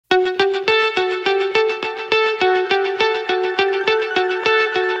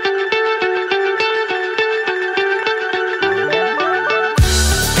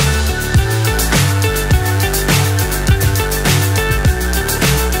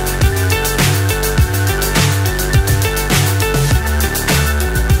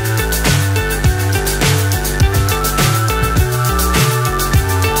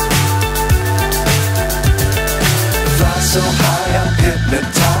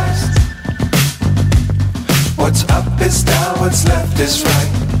is down, what's left is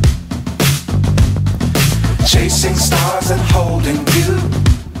right. Chasing stars and holding you.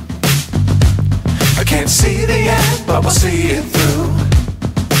 I can't see the end, but we'll see it through.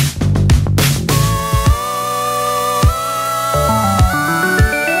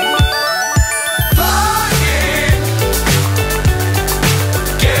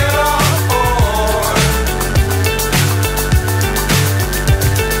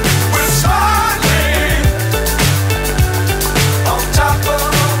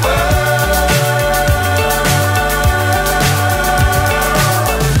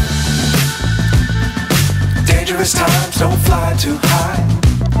 Times don't fly too high.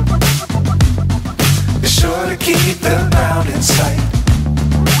 Be sure to keep the ground in sight.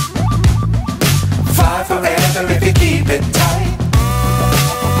 Fly forever if you keep it tight.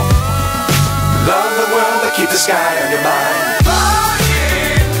 Love the world but keep the sky on your mind.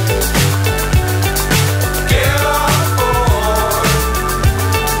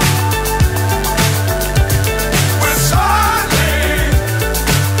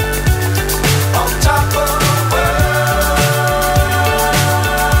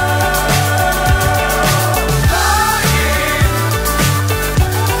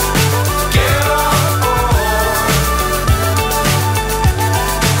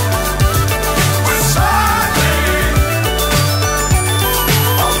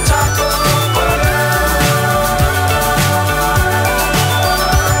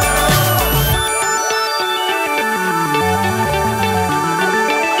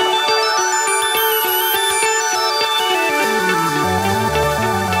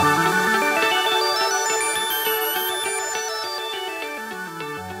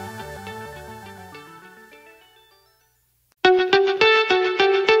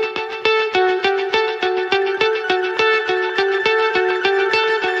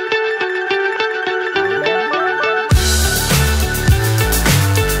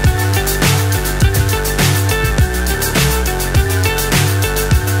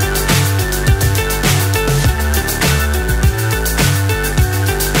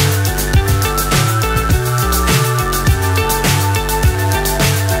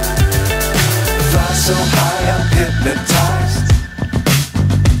 So high I'm hypnotized.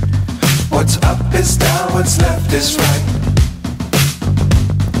 What's up is down, what's left is right.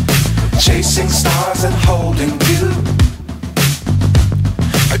 Chasing stars and holding you.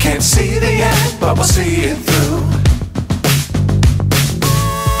 I can't see the end, but we'll see it through.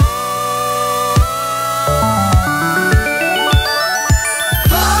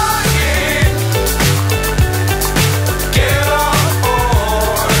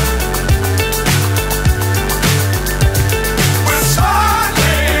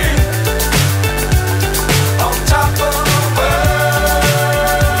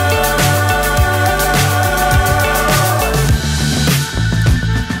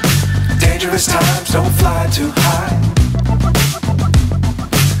 Times don't fly too high.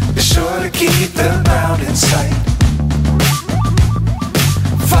 Be sure to keep the ground in sight.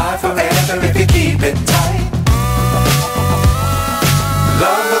 Fly forever if you keep it tight.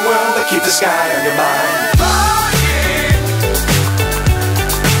 Love the world but keep the sky on your mind.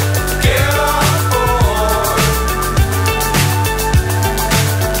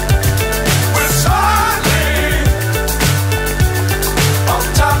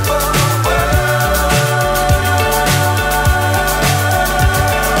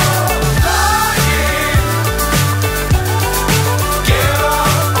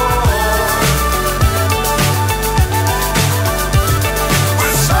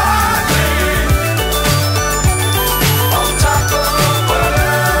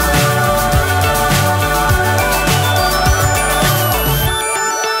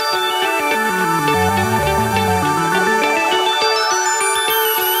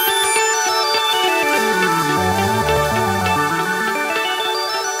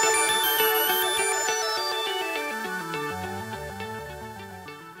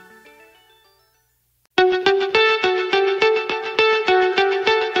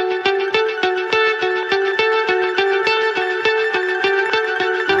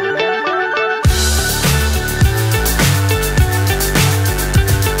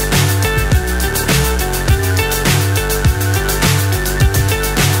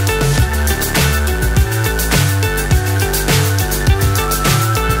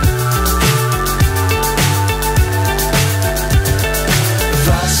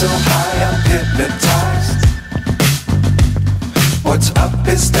 So high I'm hypnotized. What's up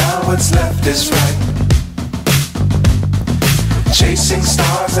is down, what's left is right. Chasing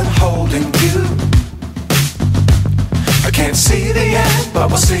stars and holding you. I can't see the end, but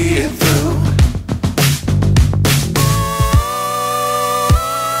we'll see it through.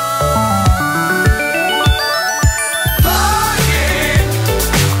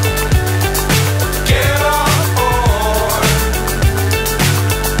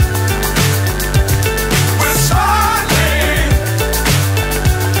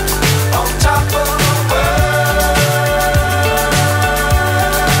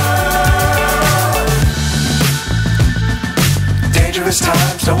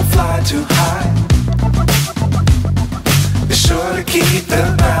 don't fly too high. Be sure to keep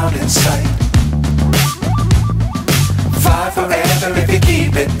the ground in sight. Fly forever if you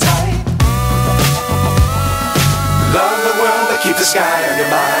keep it tight. Love the world, but keep the sky on your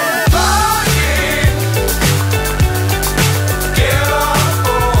mind.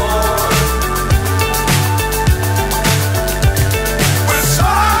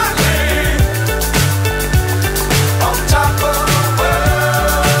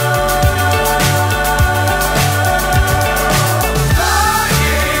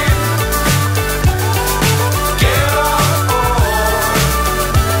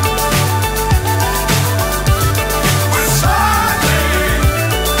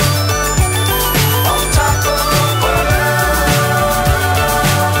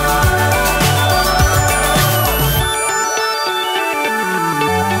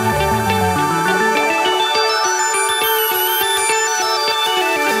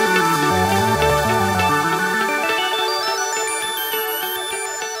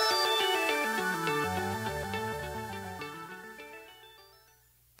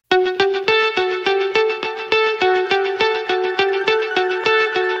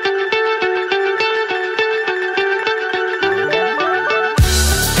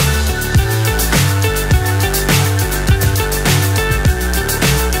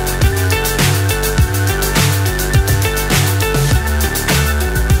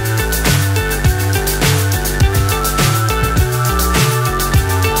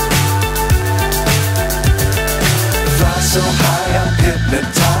 So high I'm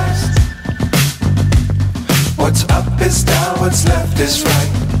hypnotized. What's up is down, what's left is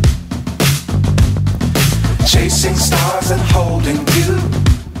right. Chasing stars and holding you.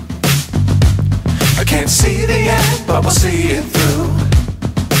 I can't see the end, but we'll see it through.